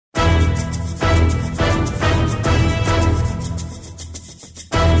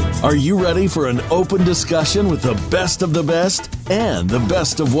Are you ready for an open discussion with the best of the best and the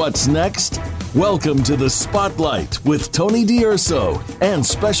best of what's next? Welcome to The Spotlight with Tony DUrso and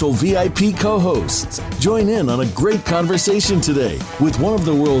special VIP co-hosts. Join in on a great conversation today with one of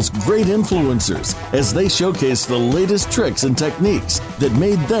the world's great influencers as they showcase the latest tricks and techniques that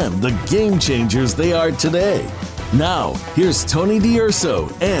made them the game changers they are today. Now, here's Tony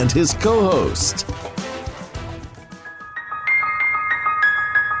DUrso and his co-host.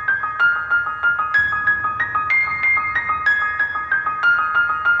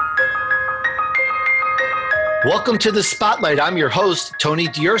 Welcome to The Spotlight. I'm your host, Tony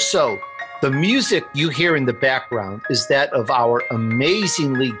DUrso. The music you hear in the background is that of our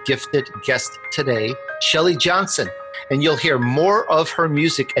amazingly gifted guest today, Shelly Johnson, and you'll hear more of her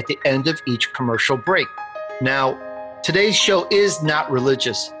music at the end of each commercial break. Now, today's show is not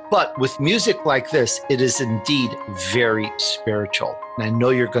religious, but with music like this, it is indeed very spiritual, and I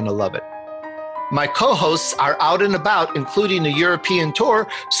know you're going to love it. My co-hosts are out and about, including a European tour,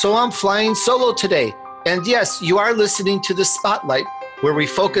 so I'm flying solo today. And yes, you are listening to The Spotlight, where we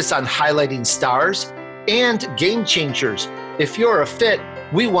focus on highlighting stars and game changers. If you're a fit,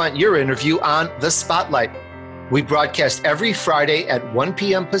 we want your interview on The Spotlight. We broadcast every Friday at 1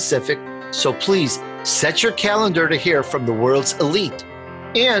 p.m. Pacific, so please set your calendar to hear from the world's elite.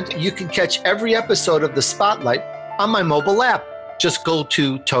 And you can catch every episode of The Spotlight on my mobile app. Just go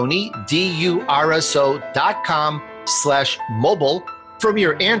to TonyDUrso.com/mobile from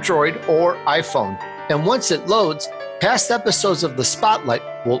your Android or iPhone. And once it loads, past episodes of The Spotlight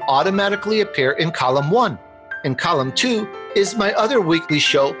will automatically appear in Column 1. And Column 2 is my other weekly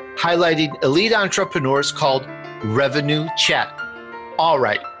show highlighting elite entrepreneurs called Revenue Chat. All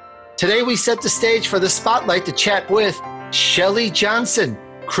right, today we set the stage for The Spotlight to chat with Shelly Johnson,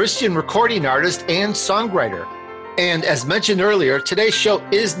 Kristyn recording artist and songwriter. And as mentioned earlier, today's show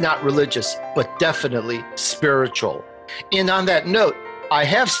is not religious, but definitely spiritual. And on that note, I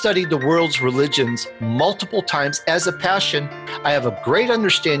have studied the world's religions multiple times as a passion. I have a great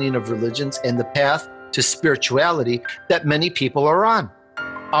understanding of religions and the path to spirituality that many people are on.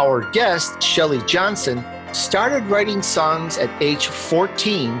 Our guest, Shelly Johnson, started writing songs at age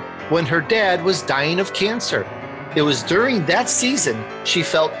 14 when her dad was dying of cancer. It was during that season she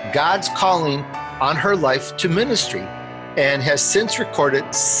felt God's calling on her life to ministry and has since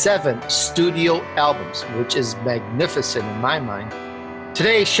recorded 7 studio albums, which is magnificent in my mind.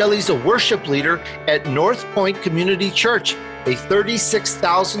 Today, Shelly's a worship leader at North Point Community Church, a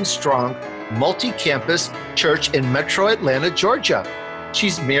 36,000-strong multi-campus church in Metro Atlanta, Georgia.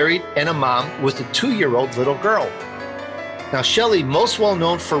 She's married and a mom with a 2-year-old little girl. Now, Shelly, most well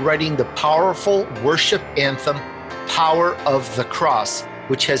known for writing the powerful worship anthem, Power of the Cross,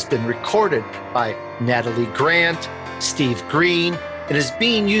 which has been recorded by Natalie Grant, Steve Green, and is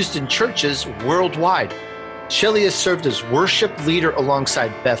being used in churches worldwide. Shelly has served as worship leader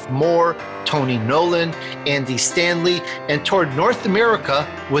alongside Beth Moore, Tony Nolan, Andy Stanley, and toured North America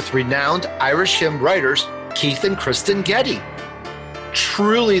with renowned Irish hymn writers Keith and Kristyn Getty.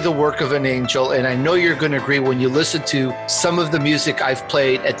 Truly the work of an angel, and I know you're going to agree when you listen to some of the music I've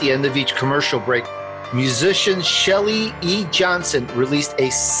played at the end of each commercial break. Musician Shelly E. Johnson released a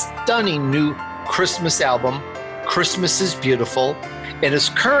stunning new Christmas album, Christmas is Beautiful, and is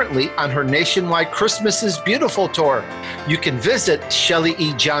currently on her nationwide Christmas is Beautiful tour. You can visit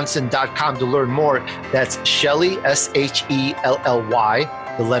ShellyEJohnson.com to learn more. That's Shelly, SHELLY,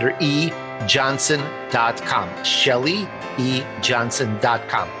 the letter E, Johnson.com.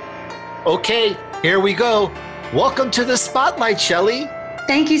 ShellyEJohnson.com. Okay, here we go. Welcome to The Spotlight, Shelly.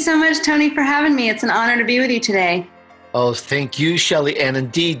 Thank you so much, Tony, for having me. It's an honor to be with you today. Oh, thank you, Shelly. And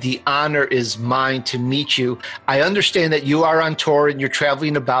indeed, the honor is mine to meet you. I understand that you are on tour and you're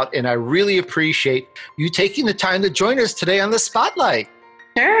traveling about, and I really appreciate you taking the time to join us today on The Spotlight.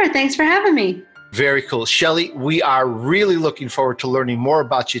 Sure. Thanks for having me. Very cool. Shelly, we are really looking forward to learning more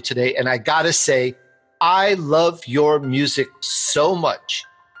about you today. And I got to say, I love your music so much.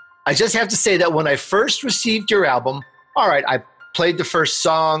 I just have to say that when I first received your album, all right, I played the first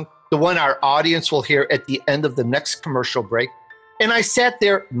song, the one our audience will hear at the end of the next commercial break. And I sat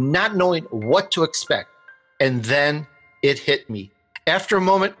there not knowing what to expect. And then it hit me. After a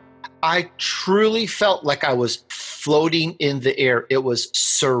moment, I truly felt like I was floating in the air. It was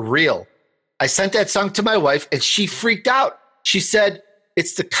surreal. I sent that song to my wife and she freaked out. She said,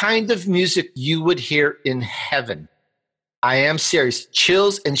 "It's the kind of music you would hear in heaven." I am serious.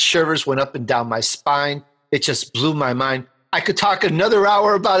 Chills and shivers went up and down my spine. It just blew my mind. I could talk another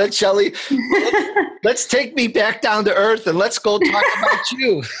hour about it, Shelly. Let's take me back down to earth and let's go talk about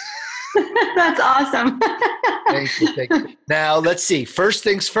you. That's awesome. Thank you. Thank you. Now, let's see. First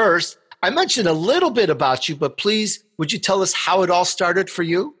things first, I mentioned a little bit about you, but please, would you tell us how it all started for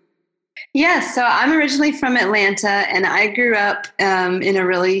you? Yes, so I'm originally from Atlanta, and I grew up in a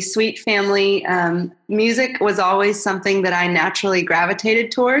really sweet family. Music was always something that I naturally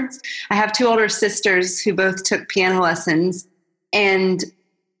gravitated towards. I have two older sisters who both took piano lessons, and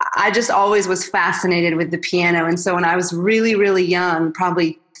I just always was fascinated with the piano. And so when I was really, really young,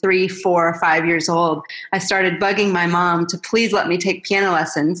 probably 3, 4, or 5 years old, I started bugging my mom to please let me take piano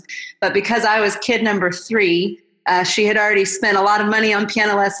lessons. But because I was kid number 3, she had already spent a lot of money on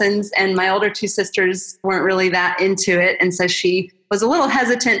piano lessons, and my older two sisters weren't really that into it. And so she was a little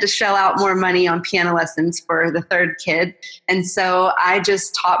hesitant to shell out more money on piano lessons for the third kid. And so I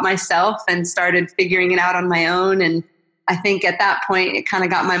just taught myself and started figuring it out on my own. And I think at that point, it kind of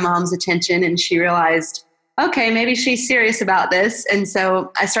got my mom's attention, and she realized, okay, maybe she's serious about this. And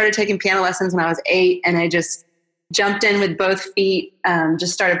so I started taking piano lessons when I was 8, and I just jumped in with both feet,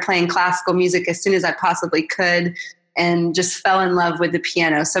 just started playing classical music as soon as I possibly could, and just fell in love with the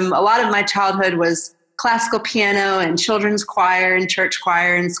piano. So a lot of my childhood was classical piano and children's choir and church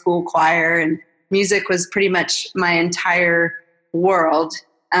choir and school choir, and music was pretty much my entire world.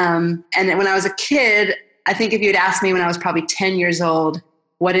 And when I was a kid, I think if you had asked me when I was probably 10 years old,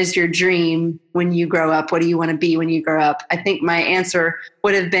 what is your dream when you grow up? What do you want to be when you grow up? I think my answer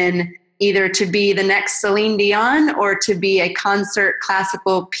would have been either to be the next Celine Dion or to be a concert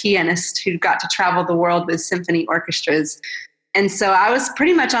classical pianist who got to travel the world with symphony orchestras. And so I was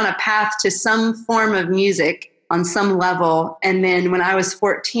pretty much on a path to some form of music on some level. And then when I was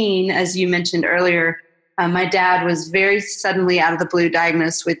 14, as you mentioned earlier, my dad was very suddenly out of the blue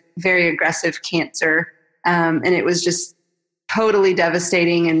diagnosed with very aggressive cancer. And it was just totally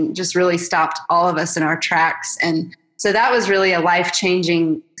devastating and just really stopped all of us in our tracks. And so that was really a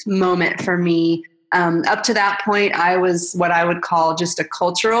life-changing moment for me. Up to that point, I was what I would call just a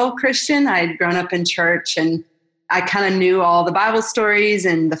cultural Christian. I had grown up in church, and I kind of knew all the Bible stories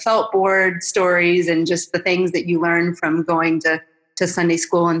and the felt board stories and just the things that you learn from going to Sunday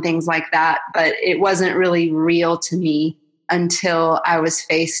school and things like that. But it wasn't really real to me until I was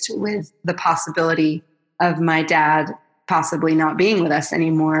faced with the possibility of my dad possibly not being with us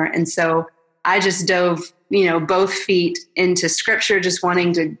anymore. And so I just dove, both feet into scripture, just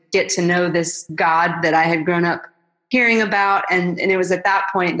wanting to get to know this God that I had grown up hearing about. And it was at that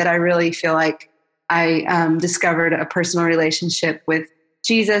point that I really feel like I discovered a personal relationship with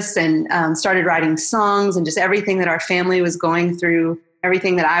Jesus, and started writing songs, and just everything that our family was going through,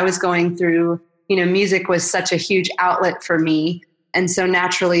 everything that I was going through. Music was such a huge outlet for me. And so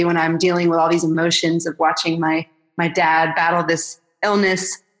naturally, when I'm dealing with all these emotions of watching my dad battle this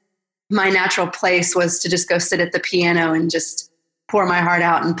illness, my natural place was to just go sit at the piano and just pour my heart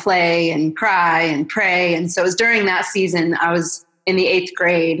out and play and cry and pray. And so it was during that season, I was in the 8th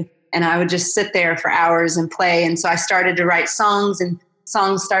grade, and I would just sit there for hours and play. And so I started to write songs, and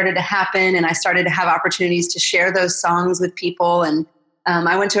songs started to happen, and I started to have opportunities to share those songs with people. And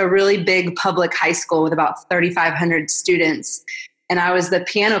I went to a really big public high school with about 3,500 students. And I was the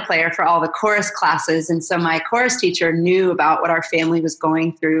piano player for all the chorus classes. And so my chorus teacher knew about what our family was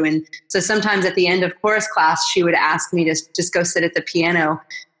going through. And so sometimes at the end of chorus class, she would ask me to just go sit at the piano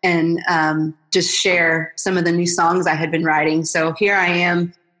and just share some of the new songs I had been writing. So here I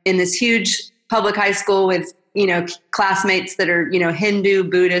am in this huge public high school with, classmates that are, Hindu,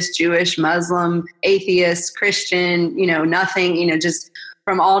 Buddhist, Jewish, Muslim, atheist, Christian, nothing, just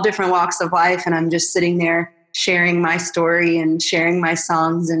from all different walks of life. And I'm just sitting there sharing my story and sharing my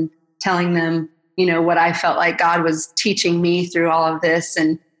songs and telling them, what I felt like God was teaching me through all of this.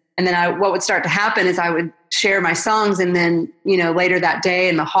 And then what would start to happen is I would share my songs. And then, later that day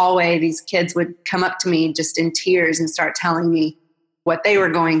in the hallway, these kids would come up to me just in tears and start telling me what they were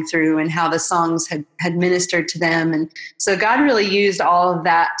going through and how the songs had ministered to them. And so God really used all of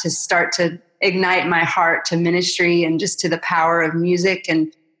that to start to ignite my heart to ministry and just to the power of music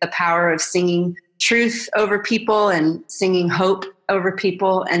and the power of singing truth over people and singing hope over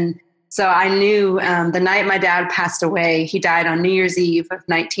people. And so I knew the night my dad passed away, he died on New Year's Eve of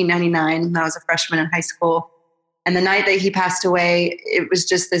 1999. And I was a freshman in high school. And the night that he passed away, it was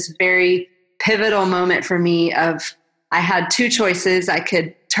just this very pivotal moment for me of, I had two choices. I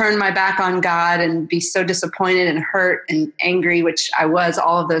could turn my back on God and be so disappointed and hurt and angry, which I was,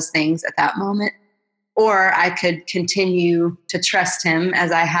 all of those things at that moment. Or I could continue to trust him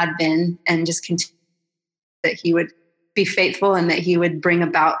as I had been and just continue that he would be faithful and that he would bring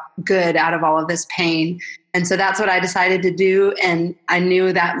about good out of all of this pain. And so that's what I decided to do. And I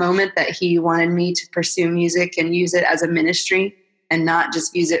knew that moment that he wanted me to pursue music and use it as a ministry. and not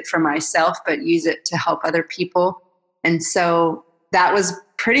just use it for myself, but use it to help other people. And so that was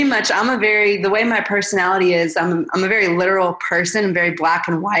pretty much, the way my personality is, I'm a very literal person. I'm very black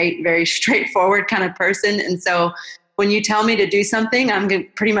and white, very straightforward kind of person. And so when you tell me to do something, I'm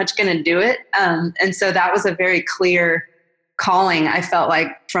pretty much going to do it. And so that was a very clear calling, I felt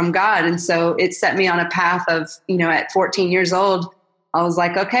like, from God. And so it set me on a path of, at 14 years old, I was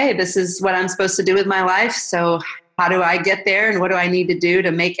like, okay, this is what I'm supposed to do with my life. So how do I get there, and what do I need to do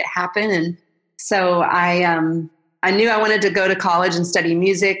to make it happen? And so I knew I wanted to go to college and study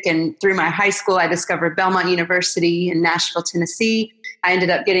music. And through my high school, I discovered Belmont University in Nashville, Tennessee. I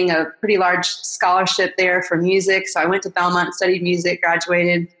ended up getting a pretty large scholarship there for music. So I went to Belmont, studied music,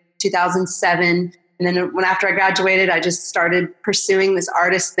 graduated 2007. And then after I graduated, I just started pursuing this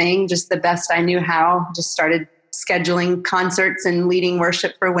artist thing, just the best I knew how. Just started scheduling concerts and leading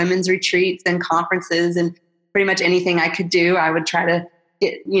worship for women's retreats and conferences, and pretty much anything I could do, I would try to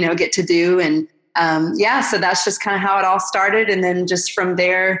get to do. And so that's just kind of how it all started. And then just from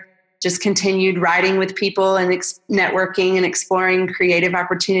there, just continued writing with people and networking and exploring creative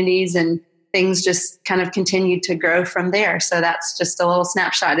opportunities, and things just kind of continued to grow from there. So that's just a little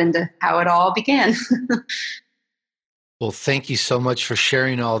snapshot into how it all began. Well, thank you so much for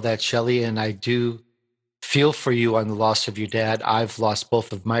sharing all that, Shelly. And I do feel for you on the loss of your dad. I've lost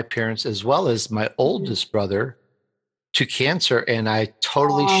both of my parents, as well as my oldest brother, to cancer, and I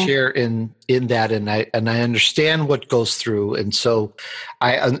totally share in that, and I understand what goes through, and so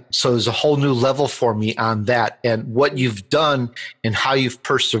there's a whole new level for me on that, and what you've done and how you've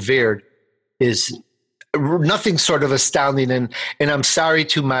persevered is nothing sort of astounding. And I'm sorry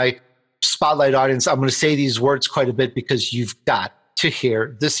to my Spotlight audience, I'm going to say these words quite a bit because you've got to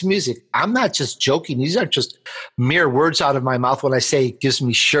hear this music. I'm not just joking; these aren't just mere words out of my mouth when I say it gives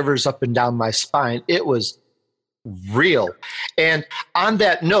me shivers up and down my spine. It was real. And on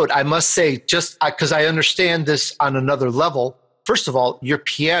that note, I must say, just because I understand this on another level, first of all, your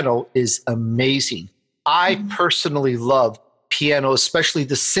piano is amazing. I personally love piano, especially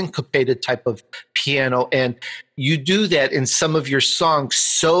the syncopated type of piano. And you do that in some of your songs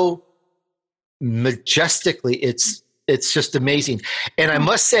so majestically. It's just amazing. And I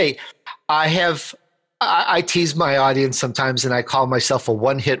must say, I tease my audience sometimes, and I call myself a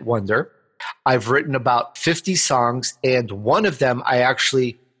one-hit wonder. I've written about 50 songs, and one of them I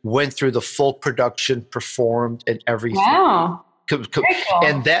actually went through the full production, performed, and everything. Wow. Very cool.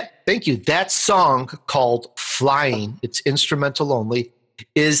 And thank you. That song called Flying, it's instrumental only,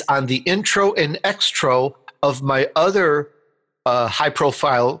 is on the intro and extro of my other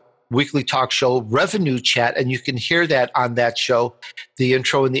high-profile weekly talk show, Revenue Chat, and you can hear that on that show, the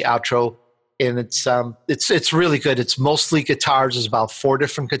intro and the outro. And it's really good. It's mostly guitars. There's about 4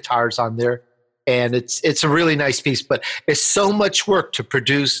 different guitars on there, and it's a really nice piece. But it's so much work to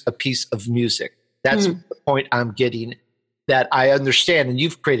produce a piece of music. That's the point I'm getting, that I understand. And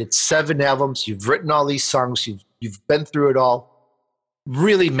you've created 7 albums. You've written all these songs. You've been through it all.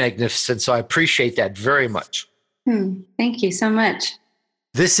 Really magnificent. So I appreciate that very much. Thank you so much.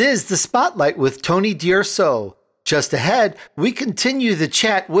 This is The Spotlight with Tony DUrso. Just ahead, we continue the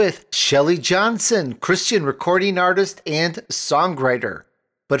chat with Shelly Johnson, Christian recording artist and songwriter.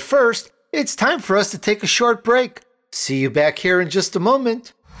 But first, it's time for us to take a short break. See you back here in just a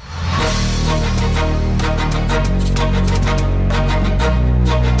moment.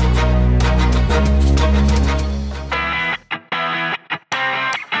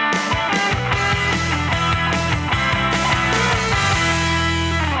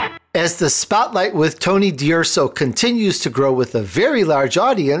 As The Spotlight with Tony DUrso continues to grow with a very large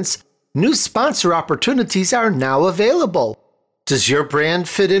audience, new sponsor opportunities are now available. Does your brand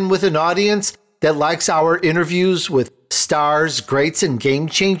fit in with an audience that likes our interviews with stars, greats, and game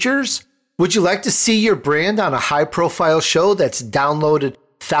changers? Would you like to see your brand on a high-profile show that's downloaded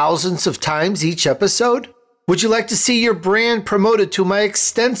thousands of times each episode? Would you like to see your brand promoted to my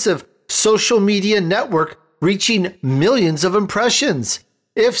extensive social media network, reaching millions of impressions?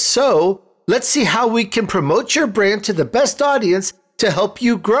 If so, let's see how we can promote your brand to the best audience to help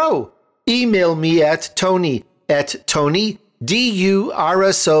you grow. Email me at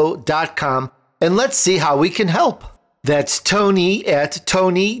tony@tonydurso.com and let's see how we can help. That's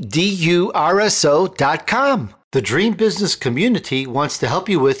tony@tonydurso.com. The Dream Business Community wants to help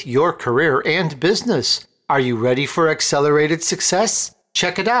you with your career and business. Are you ready for accelerated success?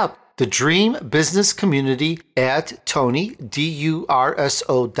 Check it out. The Dream Business Community at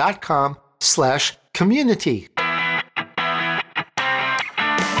tonydurso.com/community.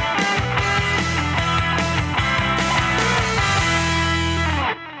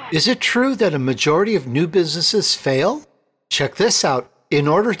 Is it true that a majority of new businesses fail? Check this out. In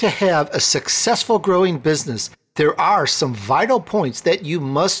order to have a successful growing business, there are some vital points that you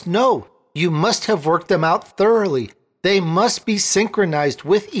must know. You must have worked them out thoroughly. They must be synchronized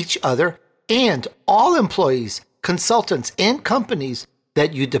with each other, and all employees, consultants, and companies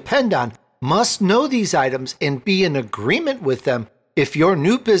that you depend on must know these items and be in agreement with them if your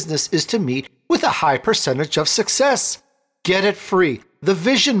new business is to meet with a high percentage of success. Get it free. The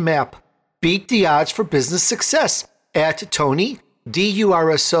Vision Map. Beat the odds for business success at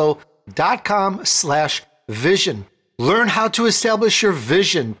TonyDUrso.com/vision. Learn how to establish your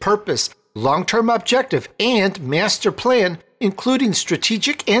vision, purpose, long-term objective, and master plan, including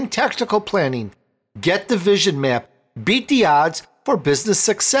strategic and tactical planning. Get the Vision Map. Beat the odds for business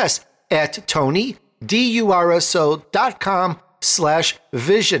success at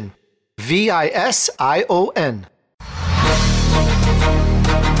TonyDUrso.com/vision. VISION.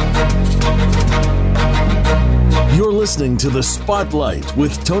 You're listening to The Spotlight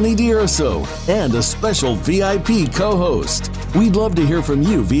with Tony DUrso and a special VIP co-host. We'd love to hear from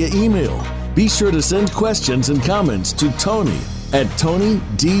you via email. Be sure to send questions and comments to Tony at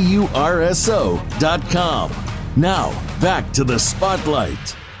TonyDUrso.com. Now, back to The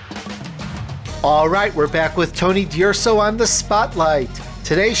Spotlight. All right, we're back with Tony DUrso on The Spotlight.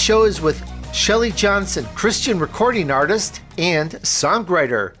 Today's show is with Shelly Johnson, Christian recording artist and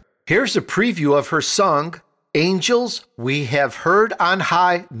songwriter. Here's a preview of her song, Angels We Have Heard on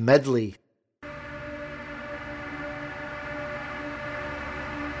High medley.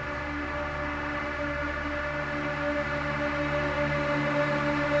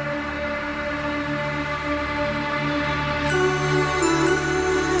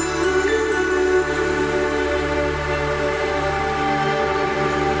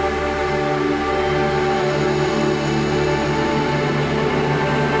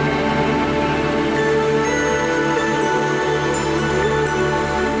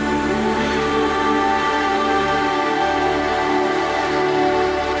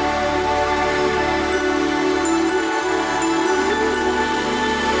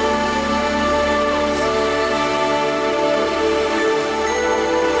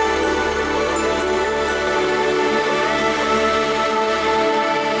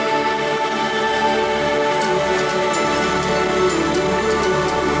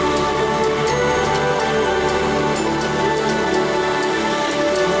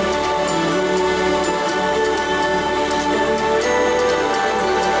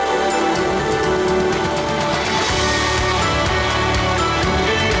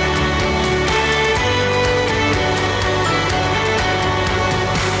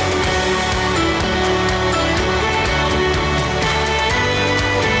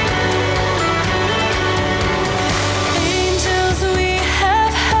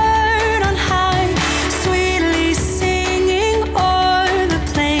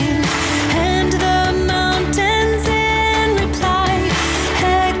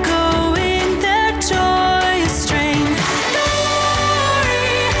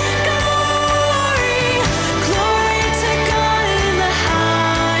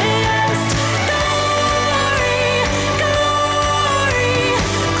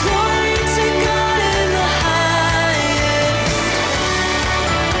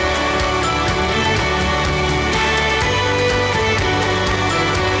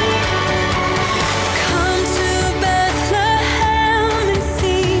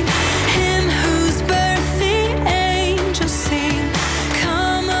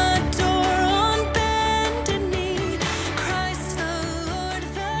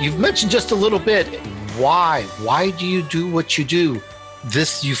 You've mentioned just a little bit why. Why do you do what you do?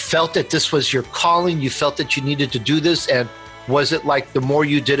 You felt that this was your calling. You felt that you needed to do this. And was it like the more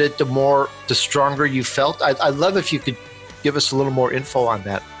you did it, the stronger you felt? I'd love if you could give us a little more info on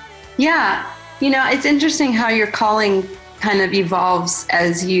that. Yeah. It's interesting how your calling kind of evolves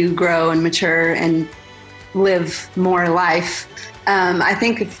as you grow and mature and live more life. I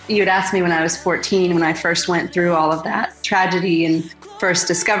think if you had asked me when I was 14, when I first went through all of that tragedy and first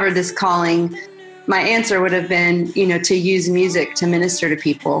discovered this calling, my answer would have been, to use music to minister to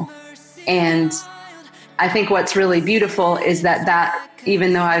people. And I think what's really beautiful is that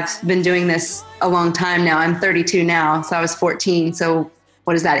even though I've been doing this a long time now, I'm 32 now, so I was 14. So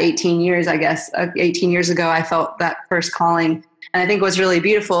what is that, 18 years, I guess. 18 years ago, I felt that first calling. And I think what's really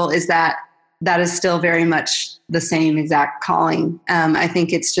beautiful is that is still very much the same exact calling. I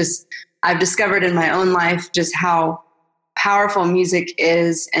think it's just, I've discovered in my own life just how powerful music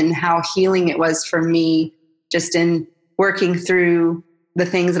is and how healing it was for me just in working through the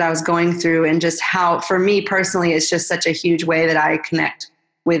things that I was going through, and just how, for me personally, it's just such a huge way that I connect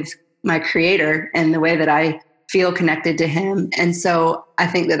with my creator and the way that I feel connected to him. And so I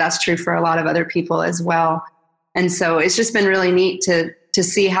think that that's true for a lot of other people as well. And so it's just been really neat to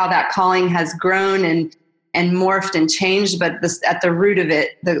see how that calling has grown and morphed and changed. But at the root of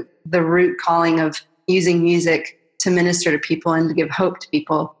it, the root calling of using music to minister to people and to give hope to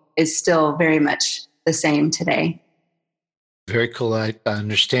people is still very much the same today. Very cool. I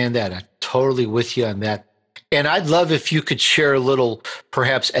understand that. I'm totally with you on that. And I'd love if you could share a little,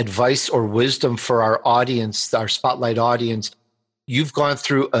 perhaps, advice or wisdom for our audience, our Spotlight audience. You've gone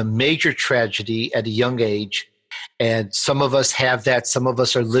through a major tragedy at a young age, and some of us have that. Some of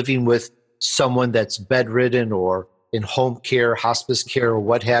us are living with someone that's bedridden or in home care, hospice care, or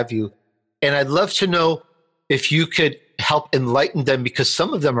what have you. And I'd love to know if you could help enlighten them, because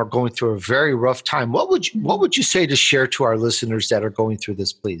some of them are going through a very rough time. What would you say to share to our listeners that are going through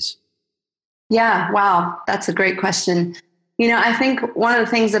this, please? Yeah, wow, that's a great question. I think one of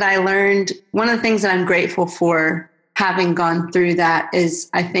the things that I learned, one of the things that I'm grateful for having gone through that is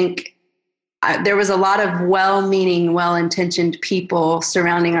I think there was a lot of well-meaning, well-intentioned people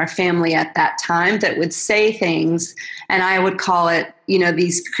surrounding our family at that time that would say things, and I would call it,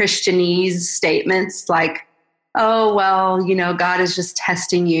 these Christianese statements like, oh, well, God is just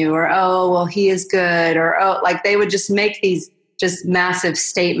testing you, or, oh, well, he is good, or, oh, like they would just make these just massive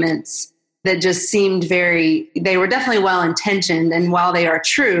statements that just seemed they were definitely well-intentioned. And while they are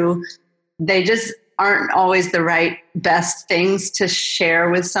true, they just aren't always the right, best things to share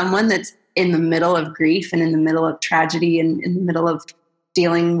with someone that's in the middle of grief and in the middle of tragedy and in the middle of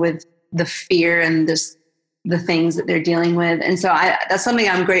dealing with the fear and the things that they're dealing with. And so that's something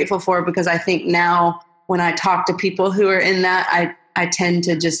I'm grateful for, because I think now when I talk to people who are in that, I tend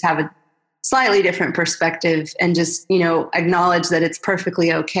to just have a slightly different perspective and just, acknowledge that it's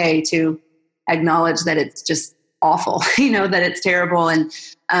perfectly okay to acknowledge that it's just awful, that it's terrible. And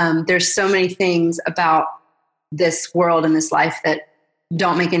there's so many things about this world and this life that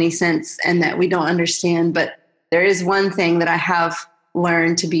don't make any sense and that we don't understand. But there is one thing that I have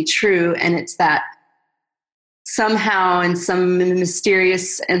learned to be true, and it's that somehow in some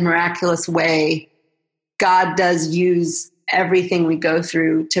mysterious and miraculous way, God does use everything we go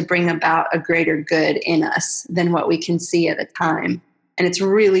through to bring about a greater good in us than what we can see at the time. And it's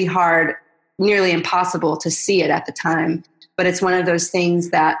really hard, nearly impossible to see it at the time. But it's one of those things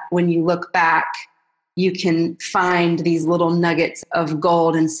that when you look back, you can find these little nuggets of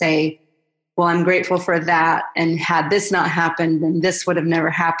gold and say, well, I'm grateful for that. And had this not happened, then this would have never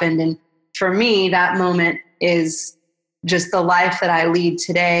happened. And for me, that moment is just the life that I lead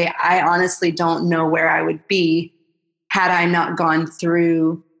today. I honestly don't know where I would be had I not gone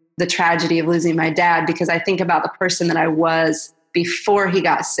through the tragedy of losing my dad, because I think about the person that I was before he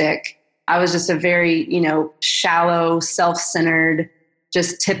got sick. I was just a very, shallow, self-centered,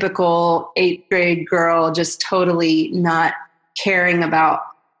 just typical 8th grade girl, just totally not caring about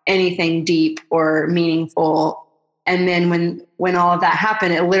anything deep or meaningful. And then when all of that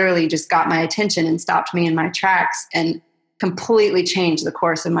happened, it literally just got my attention and stopped me in my tracks and completely changed the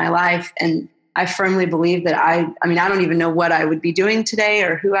course of my life. And I firmly believe that I don't even know what I would be doing today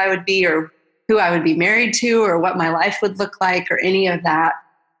or who I would be or who I would be married to or what my life would look like or any of that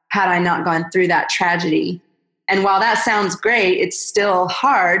had I not gone through that tragedy. And while that sounds great, it's still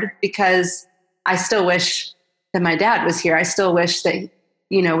hard because I still wish that my dad was here. I still wish that,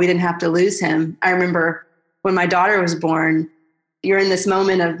 we didn't have to lose him. I remember when my daughter was born, you're in this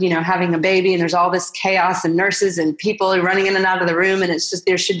moment of, having a baby and there's all this chaos and nurses and people running in and out of the room. And it's just,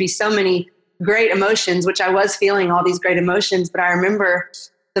 there should be so many great emotions, which I was feeling all these great emotions. But I remember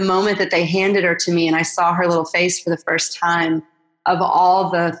the moment that they handed her to me and I saw her little face for the first time. Of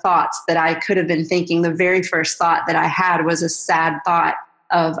all the thoughts that I could have been thinking, the very first thought that I had was a sad thought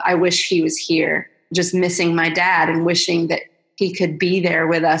of, I wish he was here, just missing my dad and wishing that he could be there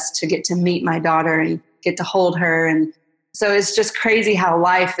with us to get to meet my daughter and get to hold her. And so it's just crazy how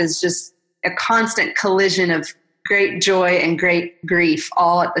life is just a constant collision of great joy and great grief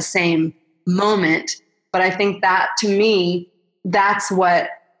all at the same moment. But I think that to me, that's what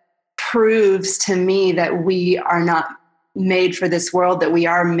proves to me that we are not made for this world, that we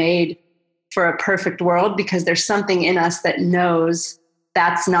are made for a perfect world, because there's something in us that knows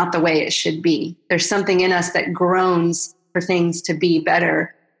that's not the way it should be. There's something in us that groans for things to be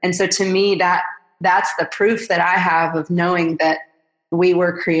better. And so to me, that's the proof that I have of knowing that we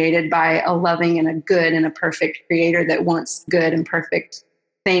were created by a loving and a good and a perfect creator that wants good and perfect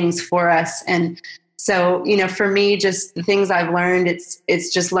things for us. And so, for me, just the things I've learned,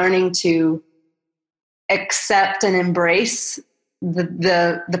 it's just learning to accept and embrace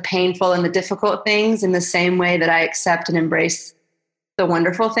the painful and the difficult things in the same way that I accept and embrace the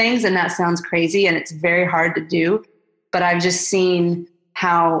wonderful things. And that sounds crazy and it's very hard to do. But I've just seen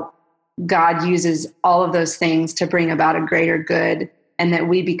how God uses all of those things to bring about a greater good, and that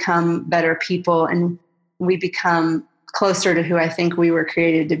we become better people and we become closer to who I think we were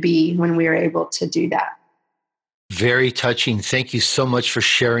created to be when we were able to do that. Very touching. Thank you so much for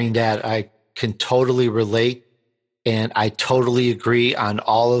sharing that. I can totally relate, and I totally agree on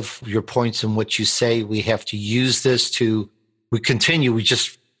all of your points and what you say. We have to use this we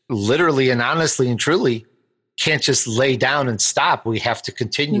just literally and honestly and truly can't just lay down and stop. We have to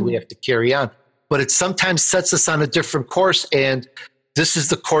continue. Mm-hmm. We have to carry on. But it sometimes sets us on a different course, and this is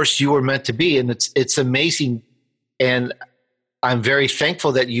the course you were meant to be. And it's amazing. And I'm very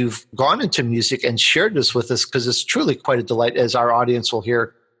thankful that you've gone into music and shared this with us, because it's truly quite a delight, as our audience will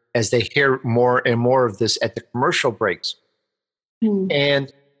hear as they hear more and more of this at the commercial breaks. Mm.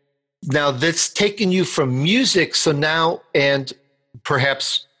 And now that's taken you from music. So now, and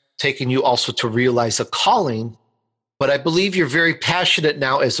perhaps taken you also to realize a calling, but I believe you're very passionate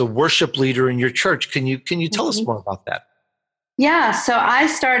now as a worship leader in your church. Can you tell us more about that? Yeah, so I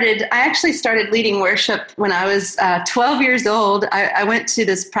actually started leading worship when I was 12 years old. I went to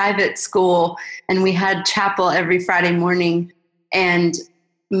this private school and we had chapel every Friday morning. And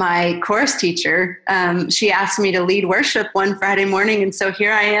my chorus teacher, she asked me to lead worship one Friday morning. And so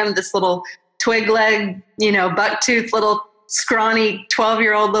here I am, this little twig leg, buck-toothed little scrawny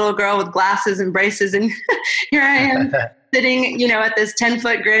 12-year-old little girl with glasses and braces. And here I am sitting, at this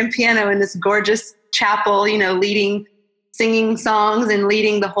 10-foot grand piano in this gorgeous chapel, singing songs and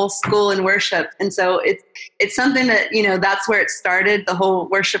leading the whole school in worship. And so it's something that, that's where it started. The whole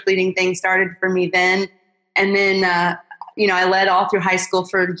worship leading thing started for me then. And then, I led all through high school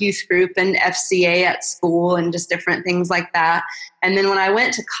for youth group and FCA at school and just different things like that. And then when I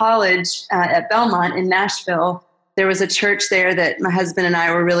went to college at Belmont in Nashville, there was a church there that my husband and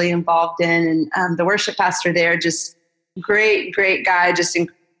I were really involved in. And the worship pastor there, just great guy, just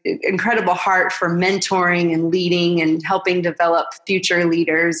incredible heart for mentoring and leading and helping develop future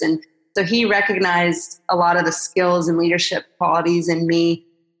leaders. And so he recognized a lot of the skills and leadership qualities in me,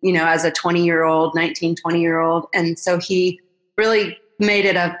 as a 20-year-old. And so he really made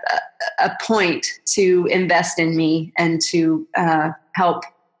it a point to invest in me and to help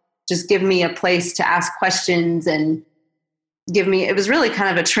just give me a place to ask questions and it was really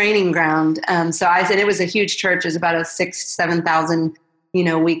kind of a training ground. So I said, it was a huge church. It was about a 7,000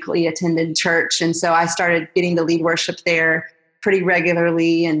 weekly attended church. And so I started getting to lead worship there pretty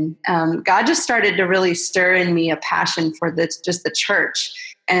regularly. And God just started to really stir in me a passion for just the church.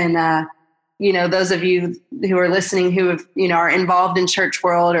 And, those of you who are listening who have, are involved in church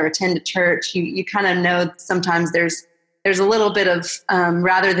world or attend a church, you kind of know sometimes there's a little bit of,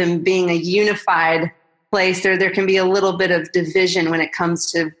 rather than being a unified place, there can be a little bit of division when it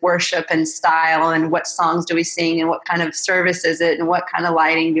comes to worship and style and what songs do we sing and what kind of service is it and what kind of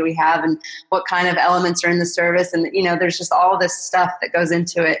lighting do we have and what kind of elements are in the service. And, there's just all this stuff that goes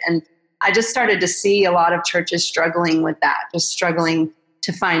into it. And I just started to see a lot of churches struggling with that, just struggling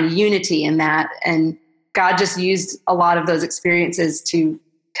to find unity in that. And God just used a lot of those experiences to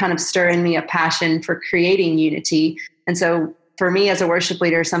kind of stir in me a passion for creating unity. And so for me as a worship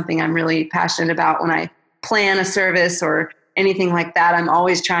leader, something I'm really passionate about when I plan a service or anything like that, I'm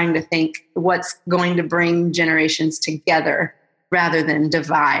always trying to think what's going to bring generations together rather than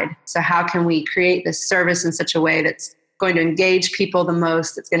divide. So how can we create this service in such a way that's going to engage people the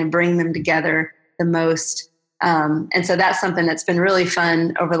most, that's going to bring them together the most? And so that's something that's been really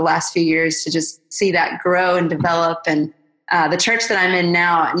fun over the last few years to just see that grow and develop. And the church that I'm in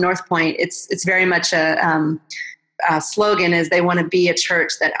now at North Point, it's very much a slogan is they want to be a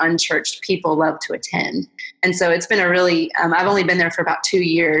church that unchurched people love to attend. And so it's been a really, I've only been there for about 2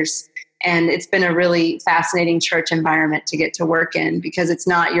 years, and it's been a really fascinating church environment to get to work in because it's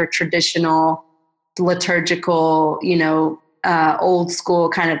not your traditional liturgical, old school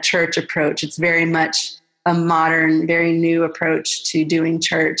kind of church approach. It's very much a modern, very new approach to doing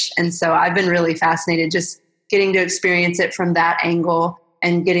church. And so I've been really fascinated just getting to experience it from that angle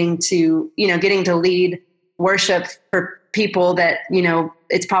and getting to lead worship for people that,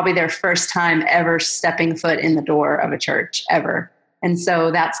 it's probably their first time ever stepping foot in the door of a church ever. And so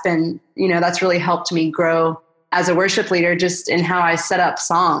that's been, that's really helped me grow as a worship leader just in how I set up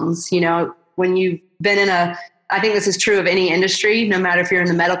songs. When you've been I think this is true of any industry, no matter if you're in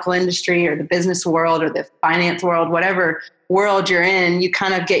the medical industry or the business world or the finance world, whatever world you're in, you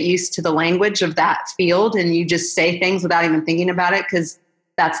kind of get used to the language of that field and you just say things without even thinking about it because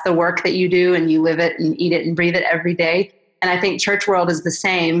that's the work that you do and you live it and eat it and breathe it every day. And I think church world is the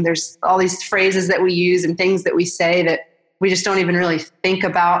same. There's all these phrases that we use and things that we say that we just don't even really think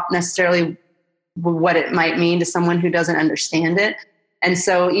about necessarily what it might mean to someone who doesn't understand it. And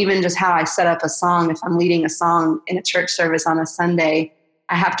so even just how I set up a song, if I'm leading a song in a church service on a Sunday,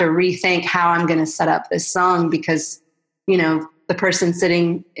 I have to rethink how I'm going to set up this song because, the person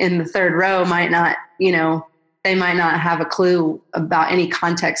sitting in the third row might not, they might not have a clue about any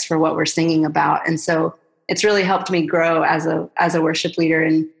context for what we're singing about. And so it's really helped me grow as a worship leader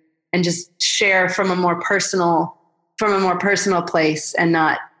and just share from a more personal place and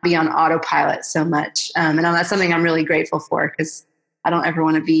not be on autopilot so much. And that's something I'm really grateful for because I don't ever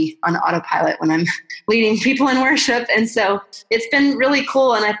want to be on autopilot when I'm leading people in worship. And so it's been really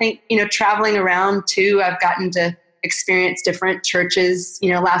cool. And I think, traveling around too, I've gotten to experience different churches.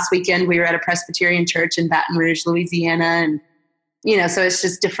 Last weekend we were at a Presbyterian church in Baton Rouge, Louisiana. And, so it's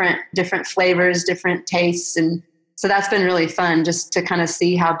just different flavors, different tastes. And so that's been really fun just to kind of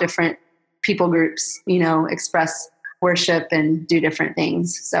see how different people groups, express worship and do different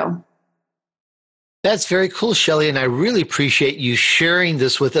things. So that's very cool, Shelly. And I really appreciate you sharing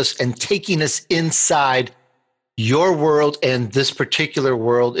this with us and taking us inside your world and this particular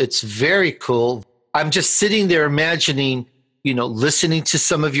world. It's very cool. I'm just sitting there imagining, listening to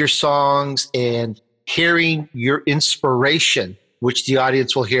some of your songs and hearing your inspiration, which the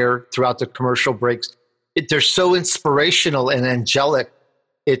audience will hear throughout the commercial breaks. They're so inspirational and angelic.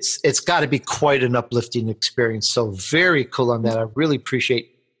 It's got to be quite an uplifting experience. So very cool on that. I really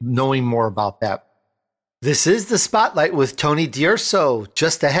appreciate knowing more about that. This is The Spotlight with Tony DUrso.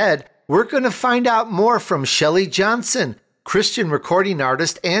 Just ahead, we're going to find out more from Shelly Johnson, Christian recording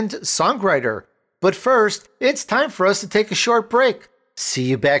artist and songwriter. But first, it's time for us to take a short break. See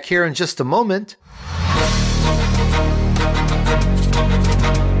you back here in just a moment.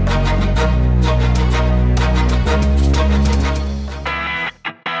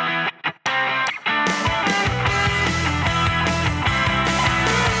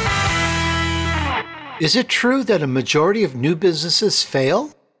 Is it true that a majority of new businesses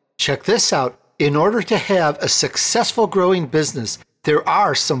fail? Check this out. In order to have a successful growing business, there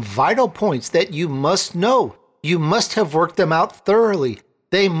are some vital points that you must know. You must have worked them out thoroughly.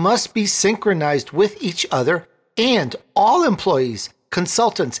 They must be synchronized with each other, and all employees,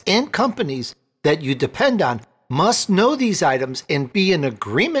 consultants, and companies that you depend on must know these items and be in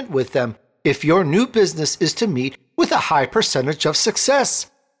agreement with them if your new business is to meet with a high percentage of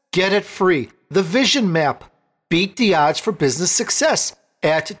success. Get it free. The Vision Map. Beat the odds for business success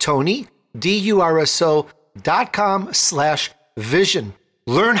at TonyDUrso.com/vision.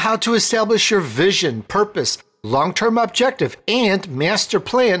 Learn how to establish your vision, purpose, long-term objective, and master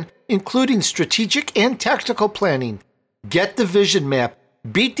plan, including strategic and tactical planning. Get the Vision Map.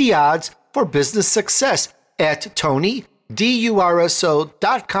 Beat the odds for business success at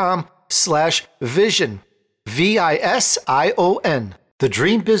TonyDUrso.com/vision. VISION. The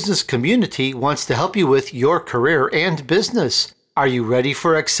Dream Business Community wants to help you with your career and business. Are you ready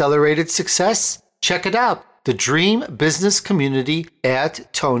for accelerated success? Check it out. The Dream Business Community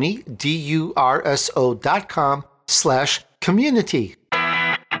at TonyDUrso.com/community.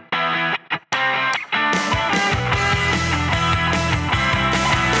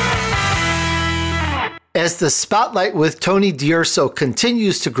 As the Spotlight with Tony DUrso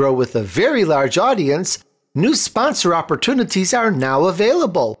continues to grow with a very large audience, new sponsor opportunities are now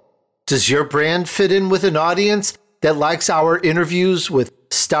available. Does your brand fit in with an audience that likes our interviews with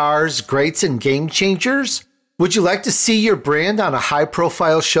stars, greats, and game changers? Would you like to see your brand on a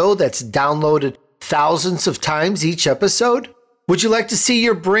high-profile show that's downloaded thousands of times each episode? Would you like to see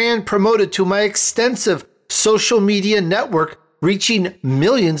your brand promoted to my extensive social media network reaching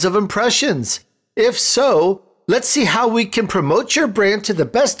millions of impressions? If so, let's see how we can promote your brand to the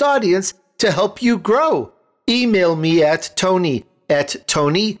best audience to help you grow. Email me at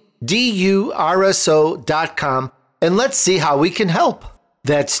tony@TonyDUrso.com and let's see how we can help.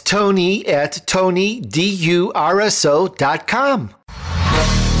 That's Tony@TonyDUrso.com.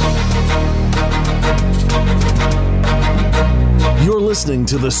 You're listening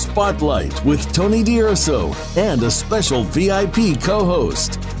to The Spotlight with Tony DUrso and a special VIP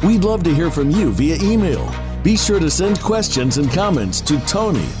co-host. We'd love to hear from you via email. Be sure to send questions and comments to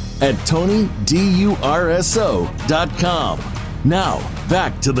Tony@TonyDUrso.com. Now,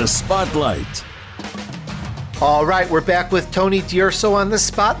 back to The Spotlight. All right, we're back with Tony DUrso on The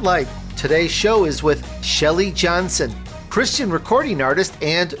Spotlight. Today's show is with Shelly Johnson, Christian recording artist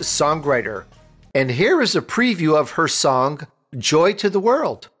and songwriter. And here is a preview of her song, Joy to the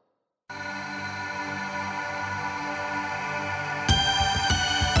World.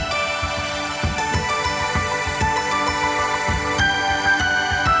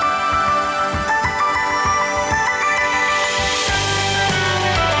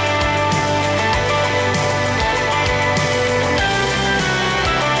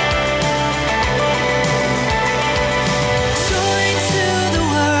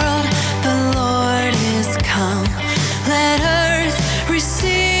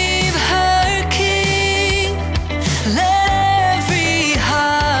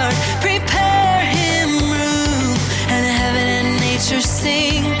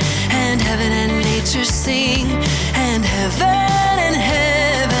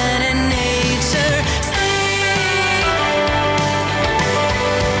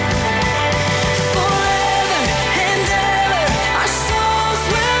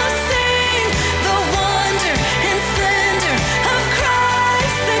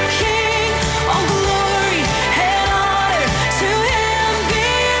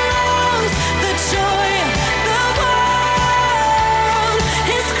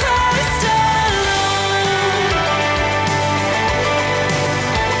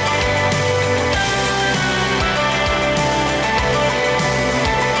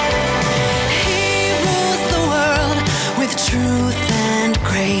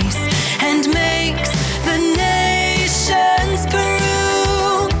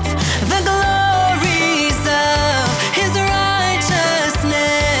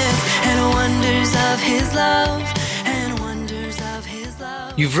 of his love and wonders of his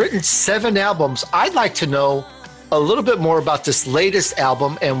love. You've written 7 albums. I'd like to know a little bit more about this latest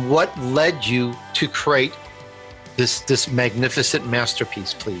album and what led you to create this magnificent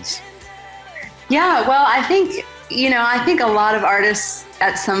masterpiece, please. Yeah, well, I think a lot of artists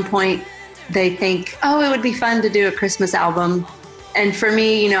at some point, they think, oh, it would be fun to do a Christmas album. And for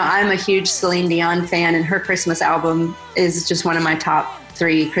me, I'm a huge Celine Dion fan, and her Christmas album is just one of my top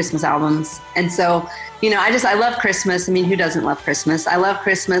 3 Christmas albums. And so, I love Christmas. I mean, who doesn't love Christmas? I love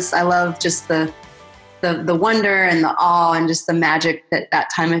Christmas. I love just the wonder and the awe and just the magic that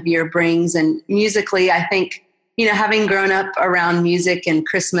time of year brings. And musically, I think, having grown up around music and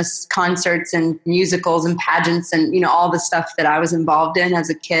Christmas concerts and musicals and pageants and, all the stuff that I was involved in as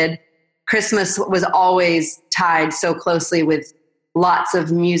a kid, Christmas was always tied so closely with lots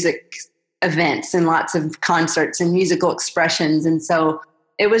of music events and lots of concerts and musical expressions. And so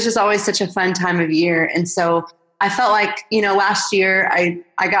it was just always such a fun time of year. And so I felt like, last year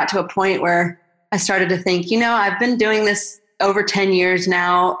I got to a point where I started to think, I've been doing this over 10 years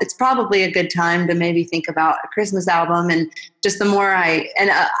now. It's probably a good time to maybe think about a Christmas album. And just the more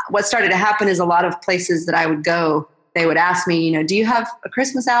what started to happen is a lot of places that I would go, they would ask me, do you have a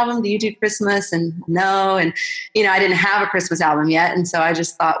Christmas album? Do you do Christmas? And no. And, I didn't have a Christmas album yet. And so I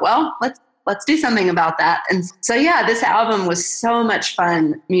just thought, well, let's do something about that. And so, yeah, this album was so much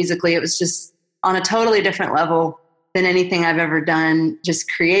fun musically. It was just on a totally different level than anything I've ever done,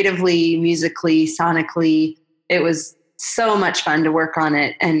 just creatively, musically, sonically. It was so much fun to work on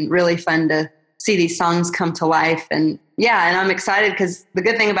it and really fun to see these songs come to life. And yeah, and I'm excited because the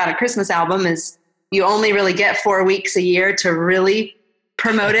good thing about a Christmas album is you only really get 4 weeks a year to really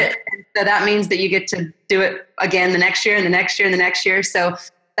promote it. So that means that you get to do it again the next year and the next year and the next year. So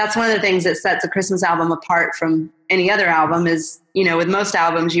that's one of the things that sets a Christmas album apart from any other album is, with most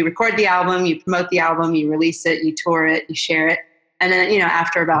albums, you record the album, you promote the album, you release it, you tour it, you share it. And then,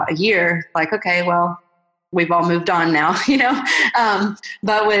 after about a year, like, okay, well, we've all moved on now,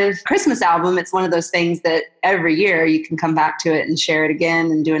 but with Christmas album, it's one of those things that every year you can come back to it and share it again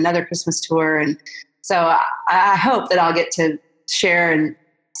and do another Christmas tour. And so I hope that I'll get to share and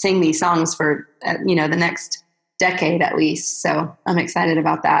sing these songs for, the next decade at least. So I'm excited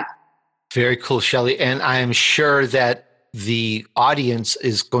about that. Very cool, Shelly. And I am sure that the audience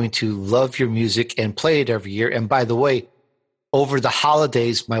is going to love your music and play it every year. And by the way, over the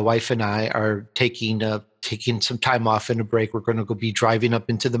holidays, my wife and I are taking some time off and a break. We're going to go be driving up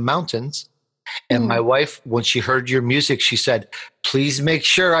into the mountains. And my wife, when she heard your music, she said, please make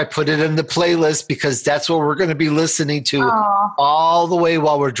sure I put it in the playlist because that's what we're going to be listening to all the way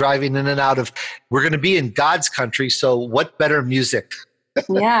while we're driving in and out of. We're going to be in God's country. So what better music?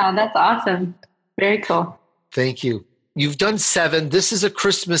 Yeah, that's awesome. Very cool. Thank you. You've done 7. This is a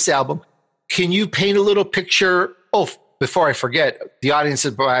Christmas album. Can you paint a little picture? Oh, before I forget, the audience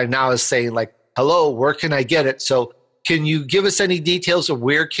by now is saying like, hello, where can I get it? So can you give us any details of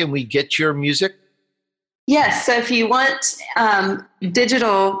where can we get your music? Yes. So if you want the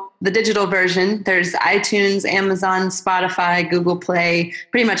digital version, there's iTunes, Amazon, Spotify, Google Play,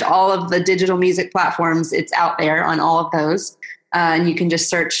 pretty much all of the digital music platforms. It's out there on all of those. And you can just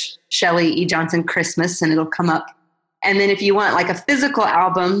search Shelly E. Johnson Christmas and it'll come up. And then if you want like a physical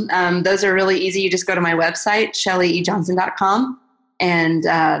album, those are really easy. You just go to my website, ShellyEJohnson.com. And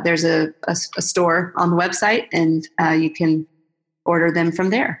there's a store on the website, and you can order them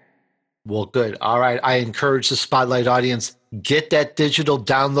from there. Well, good. All right. I encourage the Spotlight audience, get that digital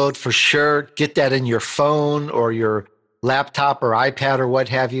download for sure. Get that in your phone or your laptop or iPad or what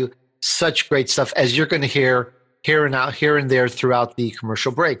have you. Such great stuff, as you're going to hear here and there throughout the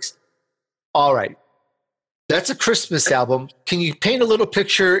commercial breaks. All right. That's a Christmas album. Can you paint a little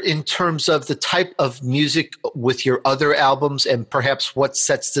picture in terms of the type of music with your other albums and perhaps what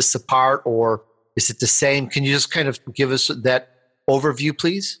sets this apart, or is it the same? Can you just kind of give us that overview,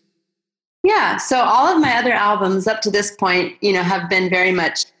 please? Yeah. So all of my other albums up to this point, have been very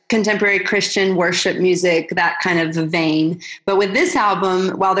much contemporary Christian worship music, that kind of vein. But with this album,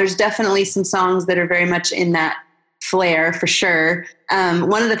 while there's definitely some songs that are very much in that flair for sure.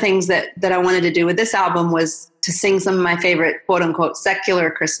 One of the things that I wanted to do with this album was to sing some of my favorite quote unquote secular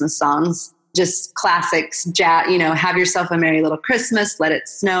Christmas songs, just classics, jazz, Have Yourself a Merry Little Christmas, Let It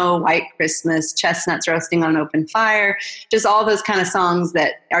Snow, White Christmas, Chestnuts Roasting on an Open Fire, just all those kind of songs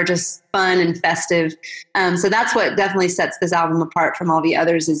that are just fun and festive. So that's what definitely sets this album apart from all the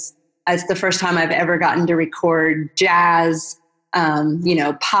others is it's the first time I've ever gotten to record jazz,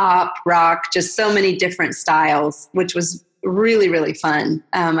 pop, rock, just so many different styles, which was really, really fun.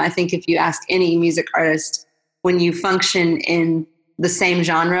 I think if you ask any music artist, when you function in the same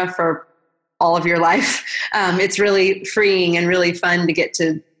genre for all of your life. It's really freeing and really fun to get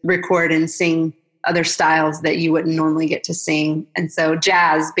to record and sing other styles that you wouldn't normally get to sing. And so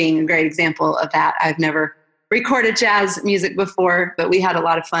jazz being a great example of that. I've never recorded jazz music before, but we had a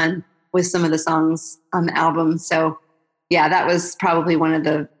lot of fun with some of the songs on the album. So yeah, that was probably one of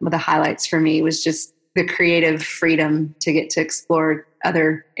the highlights for me, was just the creative freedom to get to explore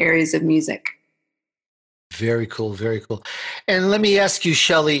other areas of music. Very cool. Very cool. And let me ask you,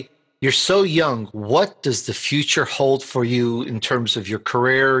 Shelly, you're so young. What does the future hold for you in terms of your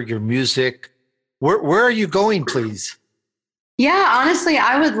career, your music? Where are you going, please? Yeah, honestly,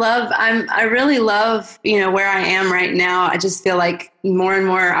 I really love, where I am right now. I just feel like more and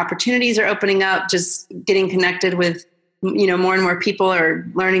more opportunities are opening up, just getting connected with, more and more people are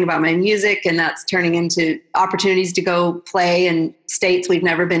learning about my music, and that's turning into opportunities to go play in states we've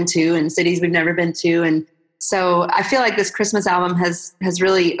never been to and cities we've never been to. And so I feel like this Christmas album has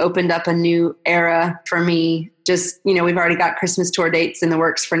really opened up a new era for me. Just, we've already got Christmas tour dates in the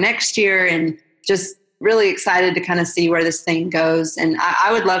works for next year, and just really excited to kind of see where this thing goes. And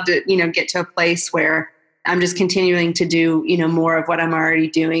I would love to, get to a place where I'm just continuing to do, more of what I'm already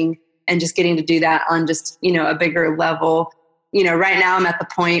doing, and just getting to do that on just, a bigger level. Right now I'm at the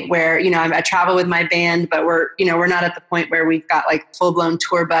point where, I travel with my band, but we're not at the point where we've got like full blown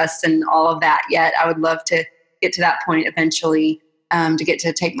tour bus and all of that yet. I would love to get to that point eventually, to get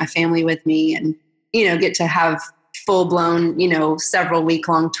to take my family with me and, get to have full blown, several week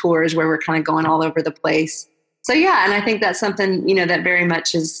long tours where we're kind of going all over the place. So yeah. And I think that's something, that very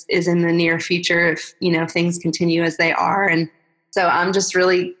much is in the near future if, things continue as they are. And so I'm just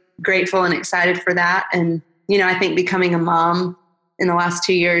really grateful and excited for that. And, I think becoming a mom in the last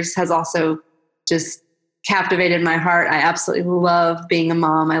 2 years has also just captivated my heart. I absolutely love being a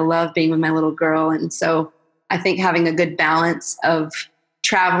mom. I love being with my little girl. And so I think having a good balance of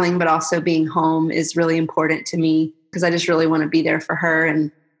traveling, but also being home is really important to me, because I just really want to be there for her and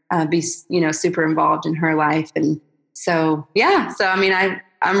be, super involved in her life. And so, yeah, so,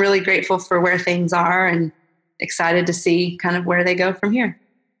 I'm really grateful for where things are and excited to see kind of where they go from here.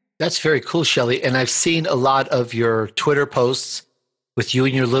 That's very cool, Shelly. And I've seen a lot of your Twitter posts with you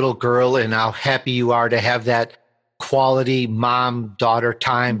and your little girl, and how happy you are to have that quality mom-daughter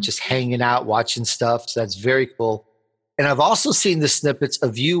time, just hanging out, watching stuff. So that's very cool. And I've also seen the snippets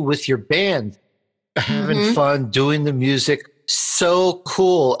of you with your band, having fun, doing the music. So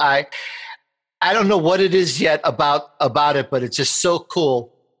cool. I don't know what it is yet about it, but it's just so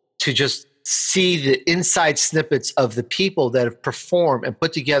cool to just see the inside snippets of the people that have performed and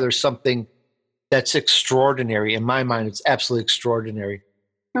put together something that's extraordinary. In my mind, it's absolutely extraordinary.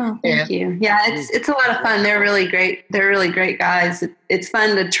 Oh, thank you. Yeah, it's a lot of fun. They're really great. They're really great guys. It's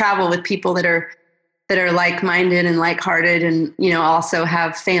fun to travel with people that are like-minded and like-hearted, and, also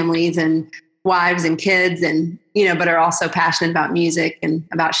have families and wives and kids, and, but are also passionate about music and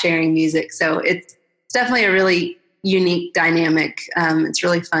about sharing music. So it's definitely a really unique dynamic. It's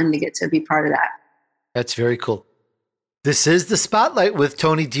really fun to get to be part of that. That's very cool. This is The Spotlight with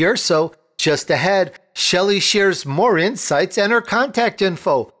Tony DUrso. Just ahead, Shelly shares more insights and her contact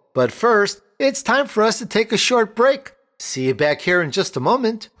info. But first, it's time for us to take a short break. See you back here in just a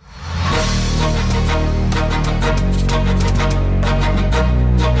moment.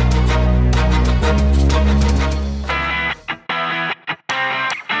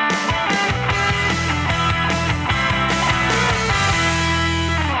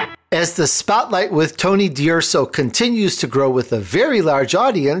 As The Spotlight with Tony DUrso continues to grow with a very large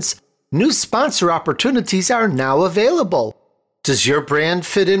audience, new sponsor opportunities are now available. Does your brand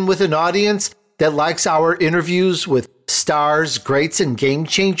fit in with an audience that likes our interviews with stars, greats, and game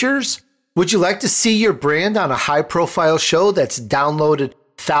changers? Would you like to see your brand on a high-profile show that's downloaded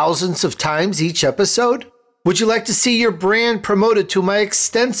thousands of times each episode? Would you like to see your brand promoted to my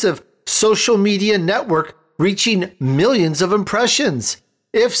extensive social media network reaching millions of impressions?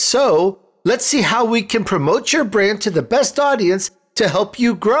 If so, let's see how we can promote your brand to the best audience to help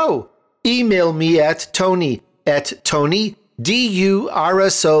you grow. Email me at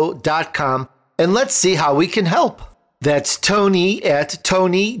tony@tonydurso.com and let's see how we can help. That's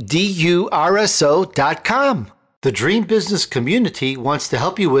tony@tonydurso.com. The Dream Business Community wants to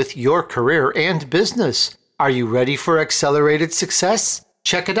help you with your career and business. Are you ready for accelerated success?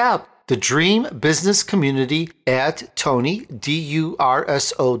 Check it out. The Dream Business Community at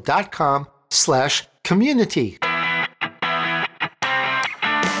tonydurso.com/community.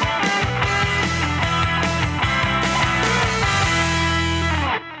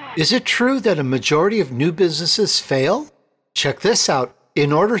 Is it true that a majority of new businesses fail? Check this out.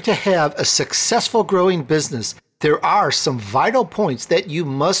 In order to have a successful growing business, there are some vital points that you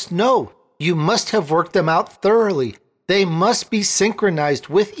must know. you must have worked them out thoroughly. They must be synchronized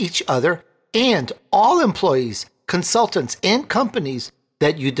with each other, and all employees, consultants, and companies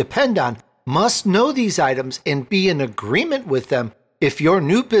that you depend on must know these items and be in agreement with them if your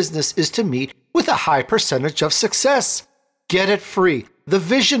new business is to meet with a high percentage of success. Get it free. The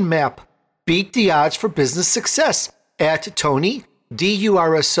Vision Map. Beat the odds for business success at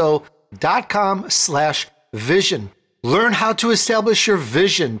TonyDUrso.com/vision. Learn how to establish your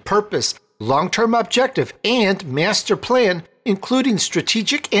vision, purpose, long-term objective, and master plan, including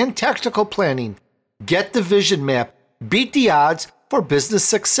strategic and tactical planning. Get the Vision Map. Beat the odds for business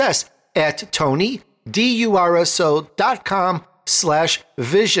success at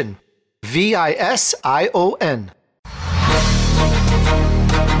TonyDUrso.com/vision. VISION.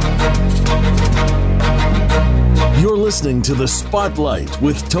 You're listening to The Spotlight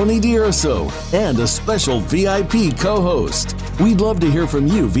with Tony DUrso and a special VIP co-host. We'd love to hear from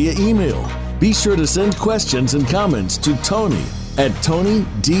you via email. Be sure to send questions and comments to Tony at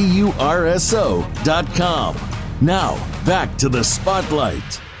TonyDUrso.com. Now, back to The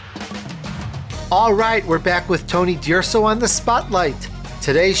Spotlight. All right, we're back with Tony DUrso on The Spotlight.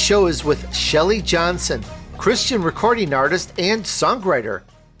 Today's show is with Shelly Johnson, Christian recording artist and songwriter.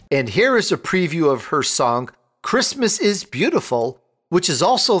 And here is a preview of her song, Christmas is Beautiful, which is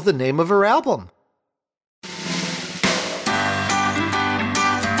also the name of her album.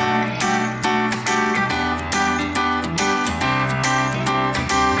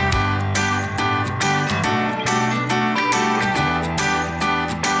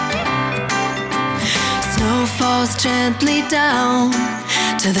 Snow falls gently down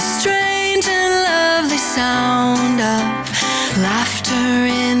to the strange and lovely sound of laughter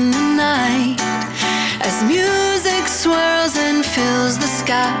in the night as music swirls and fills the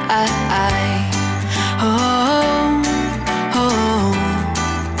sky. Oh, oh.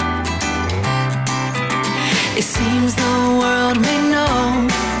 It seems the world may know,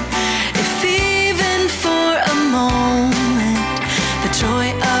 if even for a moment, the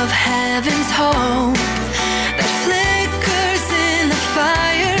joy of heaven's hope that flickers in the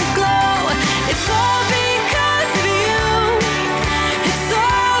fire's glow. It's all because of you. It's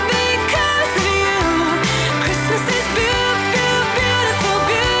all because of you. Christmas is beautiful,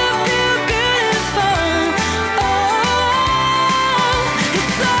 beautiful, beautiful. Oh,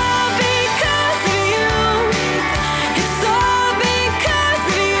 it's all because of you. It's all because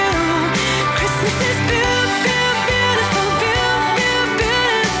of you. Christmas is beautiful, beautiful,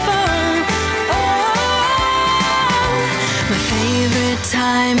 beautiful. Oh, my favorite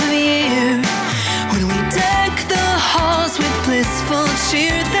time of year, when we deck the halls with blissful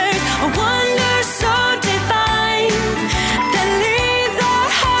cheer. There's a wonder so divine that leads our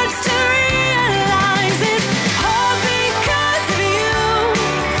hearts to realize it's all because of you.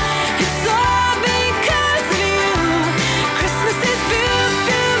 It's all because of you. Christmas is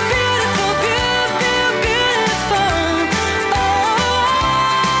beautiful, beautiful, beautiful.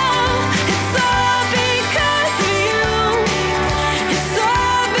 Oh, it's all because of you. It's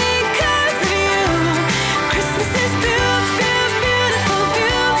all because of you. Christmas is beautiful,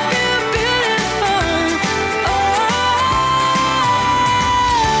 beautiful, beautiful. Oh,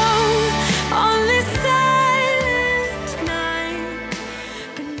 on this silent night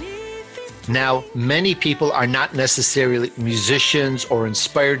beneath these. Now, many people are not necessarily musicians or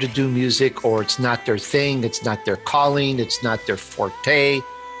inspired to do music, or it's not their thing, it's not their calling, it's not their forte.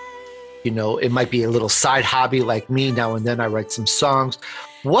 You know, it might be a little side hobby like me. Now and then I write some songs.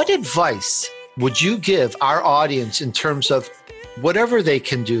 What advice would you give our audience in terms of whatever they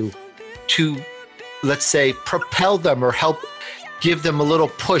can do to, let's say, propel them or help give them a little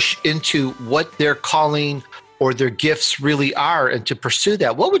push into what their calling or their gifts really are and to pursue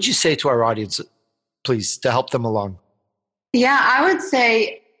that? What would you say to our audience, please, to help them along? Yeah, I would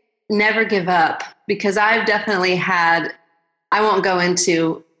say never give up, because I've definitely had, I won't go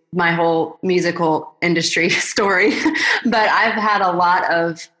into my whole musical industry story, but I've had a lot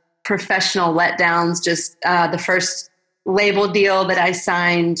of professional letdowns. Just the first label deal that I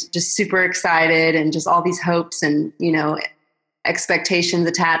signed, just super excited and just all these hopes and, you know, expectations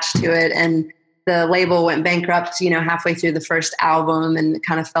attached to it. And the label went bankrupt, you know, halfway through the first album, and it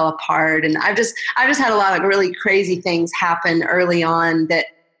kind of fell apart. And I've just had a lot of really crazy things happen early on that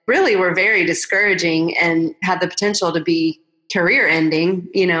really were very discouraging and had the potential to be career ending,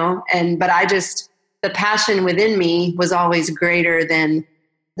 you know, but the passion within me was always greater than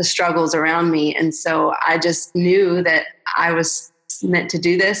the struggles around me. And so I just knew that I was meant to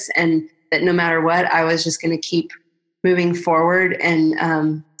do this, and that no matter what, I was just going to keep moving forward.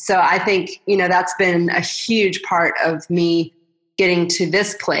 And so I think, you know, that's been a huge part of me getting to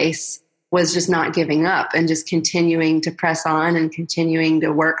this place was just not giving up and just continuing to press on and continuing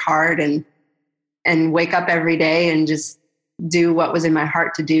to work hard and wake up every day and just do what was in my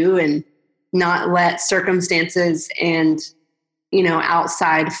heart to do and not let circumstances and,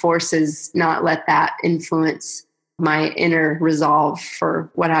 outside forces, not let that influence my inner resolve for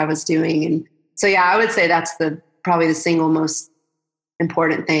what I was doing. And so, yeah, I would say that's probably the single most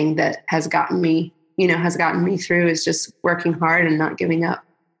important thing that has gotten me through is just working hard and not giving up.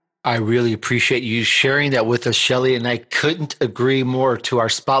 I really appreciate you sharing that with us, Shelly, and I couldn't agree more. To our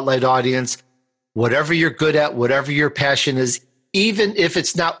Spotlight audience, whatever you're good at, whatever your passion is, even if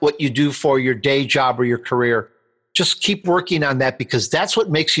it's not what you do for your day job or your career, just keep working on that, because that's what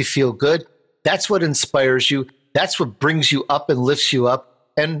makes you feel good. That's what inspires you. That's what brings you up and lifts you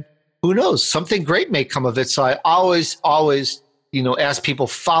up. And who knows, something great may come of it. So I always, ask people,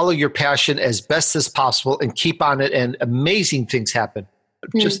 follow your passion as best as possible and keep on it, and amazing things happen.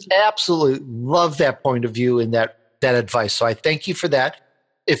 Just absolutely love that point of view and that advice. So I thank you for that.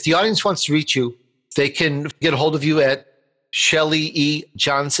 If the audience wants to reach you, they can get a hold of you at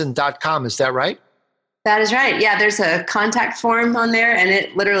ShellyEJohnson.com. Is that right? That is right. Yeah, there's a contact form on there, and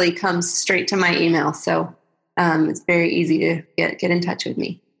it literally comes straight to my email. So it's very easy to get in touch with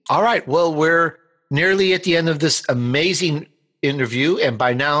me. All right. Well, we're nearly at the end of this amazing interview, and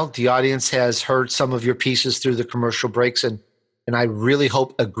by now the audience has heard some of your pieces through the commercial breaks, and I really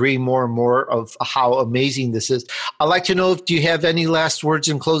hope agree more and more of how amazing this is. I'd like to know, do you have any last words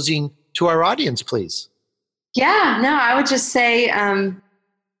in closing to our audience, please? Yeah, no, I would just say I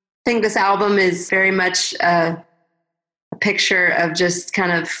think this album is very much a picture of just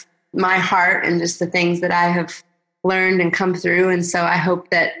kind of my heart and just the things that I have learned and come through. And so I hope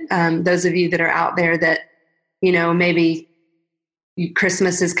that those of you that are out there that, maybe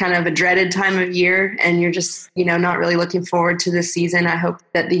Christmas is kind of a dreaded time of year and you're just, not really looking forward to this season. I hope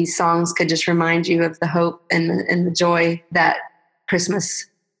that these songs could just remind you of the hope and the joy that Christmas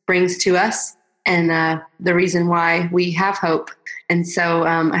brings to us, and the reason why we have hope. And so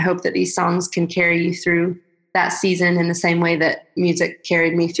I hope that these songs can carry you through that season in the same way that music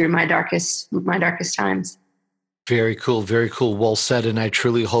carried me through my darkest times. Very cool. Very cool. Well said. And I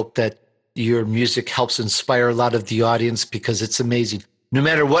truly hope that your music helps inspire a lot of the audience, because it's amazing. No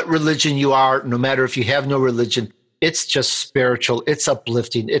matter what religion you are, no matter if you have no religion, it's just spiritual. It's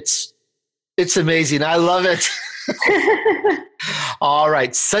uplifting. It's amazing. I love it. All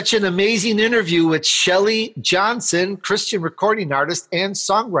right. Such an amazing interview with Shelly Johnson, Christian recording artist and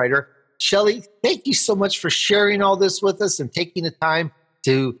songwriter. Shelly, thank you so much for sharing all this with us and taking the time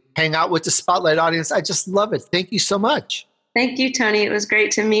to hang out with the Spotlight audience. I just love it. Thank you so much. Thank you, Tony. It was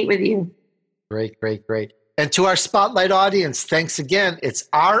great to meet with you. Great. And to our Spotlight audience, thanks again. It's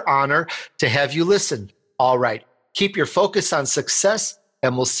our honor to have you listen. All right. Keep your focus on success,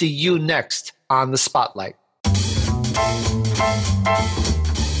 and we'll see you next on the Spotlight.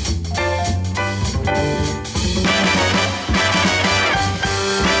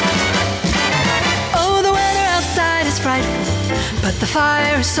 Oh, the weather outside is frightful, but the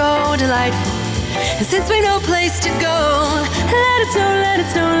fire is so delightful. And since we've no place to go, let it snow, let it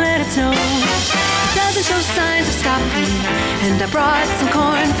snow, let it snow. It doesn't show signs of stopping, and I brought some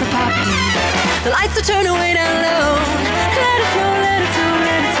corn for popping. The lights are turned way down low. Let it snow, let it snow,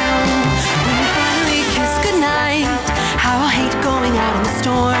 let it snow. When we finally kiss goodnight, how I hate going out in the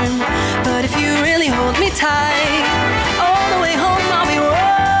storm. But if you really hold me tight, all the way home I'll be warm.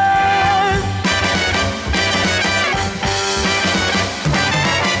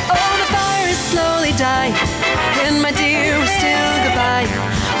 Die. And my dear, we're still goodbye.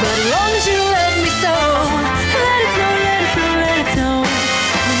 But as long as you love me so, let it snow, let it snow, let it snow.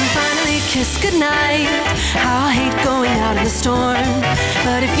 When we finally kiss goodnight, how I hate going out in the storm.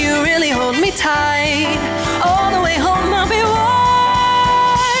 But if you really hold me tight, all the way home I'll be warm.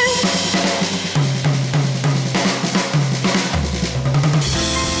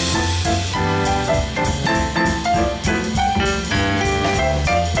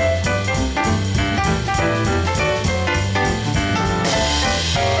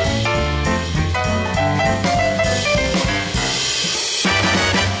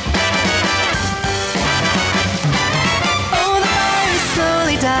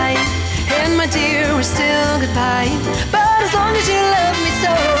 We're still goodbye. But as long as you love me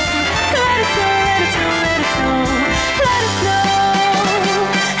so, let it snow, let it snow, let it snow. Let it snow, let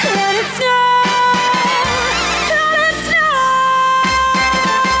it snow, let it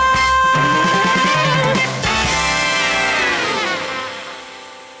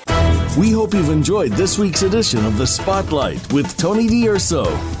snow. We hope you've enjoyed this week's edition of The Spotlight with Tony DUrso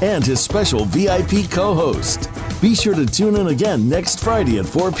and his special VIP co-host. Be sure to tune in again next Friday at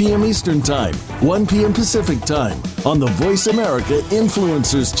 4 p.m. Eastern Time, 1 p.m. Pacific Time on the Voice America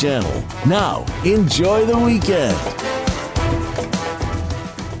Influencers channel. Now, enjoy the weekend.